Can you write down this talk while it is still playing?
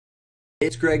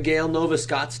It's Greg Gale, Nova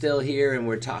Scottsdale here, and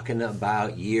we're talking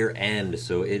about year end.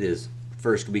 So it is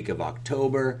first week of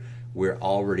October. We're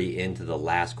already into the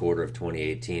last quarter of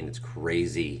 2018. It's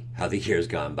crazy how the year's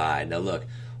gone by. Now look,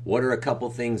 what are a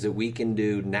couple things that we can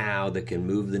do now that can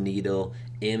move the needle,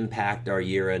 impact our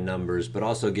year end numbers, but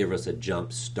also give us a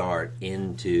jump start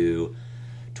into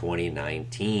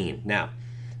 2019? Now,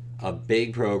 a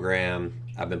big program,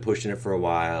 I've been pushing it for a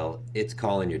while, it's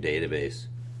calling your database.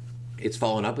 It's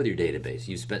following up with your database.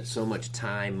 You've spent so much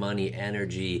time, money,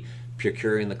 energy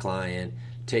procuring the client,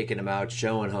 taking them out,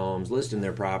 showing homes, listing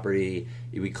their property.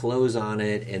 We close on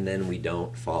it, and then we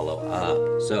don't follow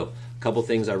up. So a couple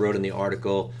things I wrote in the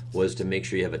article was to make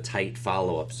sure you have a tight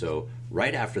follow-up. So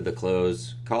right after the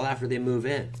close, call after they move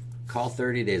in. Call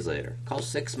 30 days later. Call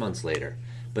 6 months later.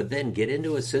 But then get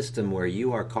into a system where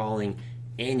you are calling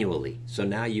annually. So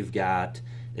now you've got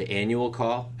the annual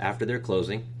call after they're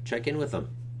closing. Check in with them.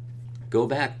 Go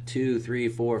back 2, 3,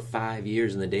 4, 5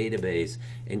 years in the database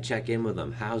and check in with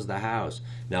them. How's the house?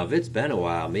 Now, if it's been a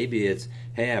while, maybe it's,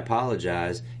 hey, I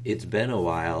apologize. It's been a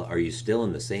while. Are you still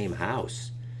in the same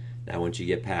house? Now, once you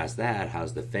get past that,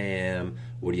 how's the fam?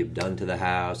 What have you done to the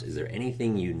house? Is there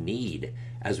anything you need?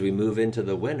 As we move into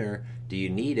the winter, do you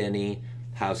need any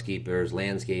housekeepers,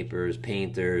 landscapers,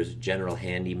 painters, general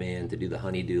handyman to do the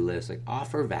honey-do list? Like,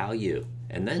 offer value.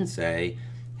 And then say,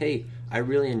 hey, I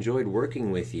really enjoyed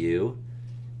working with you.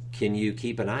 Can you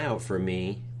keep an eye out for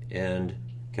me? And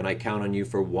can I count on you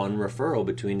for one referral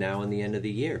between now and the end of the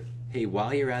year? Hey,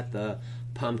 while you're at the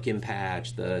pumpkin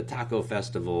patch, the taco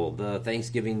festival, the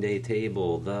Thanksgiving Day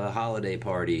table, the holiday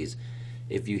parties,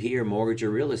 if you hear mortgage or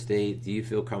real estate, do you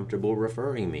feel comfortable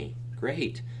referring me?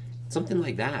 Great. Something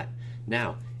like that.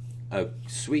 Now, a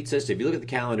sweet system. If you look at the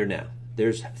calendar now,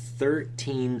 there's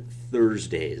 13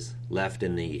 Thursdays left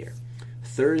in the year.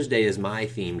 Thursday is my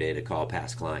theme day to call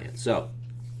past clients. So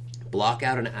block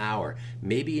out an hour.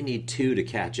 Maybe you need 2 to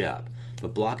catch up,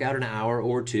 but block out an hour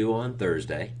or 2 on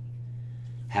Thursday.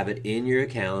 Have it in your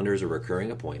calendar as a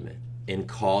recurring appointment and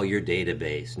call your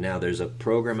database. Now, there's a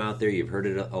program out there, you've heard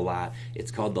it a lot.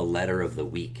 It's called the Letter of the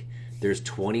Week. There's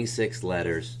 26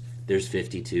 letters. There's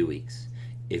 52 weeks.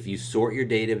 If you sort your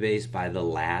database by the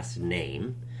last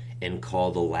name and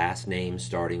call the last name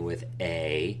starting with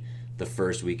A, the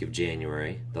first week of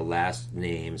January, the last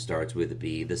name starts with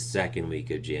B, the second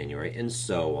week of January, and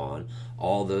so on,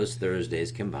 all those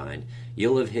Thursdays combined,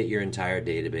 you'll have hit your entire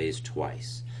database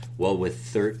twice. Well, with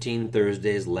 13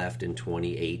 Thursdays left in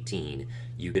 2018,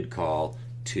 you could call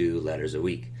 2 letters a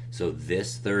week. So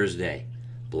this Thursday,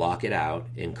 block it out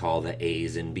and call the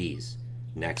A's and B's.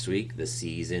 Next week, the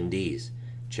C's and D's.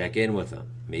 Check in with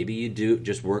them. Maybe you do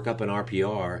just work up an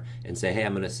RPR and say, hey,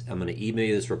 I'm gonna email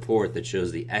you this report that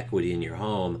shows the equity in your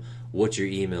home. What's your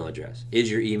email address? Is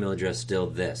your email address still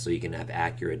this, so you can have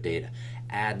accurate data?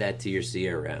 Add that to your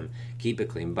CRM. Keep it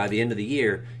clean. By the end of the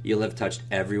year, you'll have touched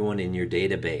everyone in your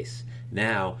database.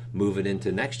 Now, moving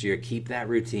into next year, keep that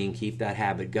routine, keep that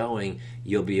habit going.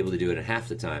 You'll be able to do it in half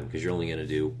the time because you're only going to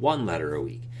do 1 letter a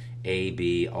week. A,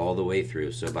 B, all the way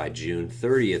through. So by June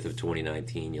 30th of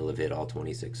 2019, you'll have hit all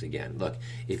 26 again. Look,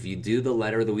 if you do the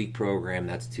Letter of the Week program,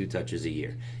 that's 2 touches a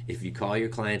year. If you call your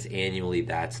clients annually,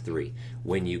 that's 3.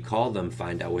 When you call them,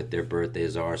 find out what their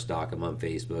birthdays are, stalk them on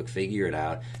Facebook, figure it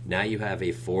out. Now you have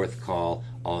a 4th call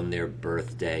on their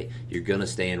birthday. You're going to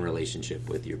stay in relationship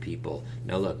with your people.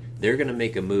 Now look, they're going to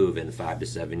make a move in 5 to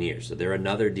 7 years, so they're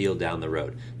another deal down the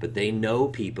road. But they know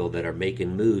people that are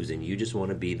making moves, and you just want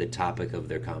to be the topic of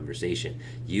their conversation.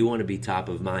 You want to be top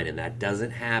of mind, and that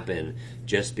doesn't happen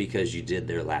just because you did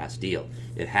their last deal.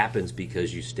 It happens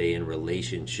because you stay in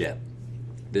relationship.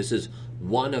 This is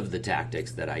one of the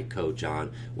tactics that I coach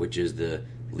on, which is the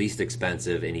least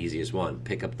expensive and easiest one.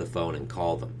 Pick up the phone and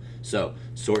call them. So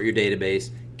sort your database,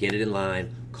 get it in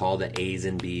line, call the A's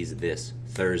and B's this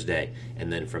Thursday,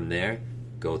 and then from there,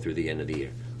 go through the end of the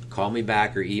year. Call me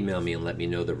back or email me and let me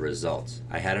know the results.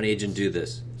 I had an agent do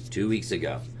this 2 weeks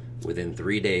ago. Within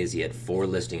 3 days, he had 4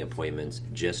 listing appointments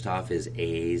just off his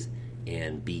A's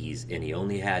and B's, and he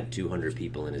only had 200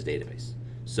 people in his database.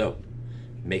 So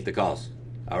make the calls.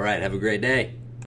 All right, have a great day.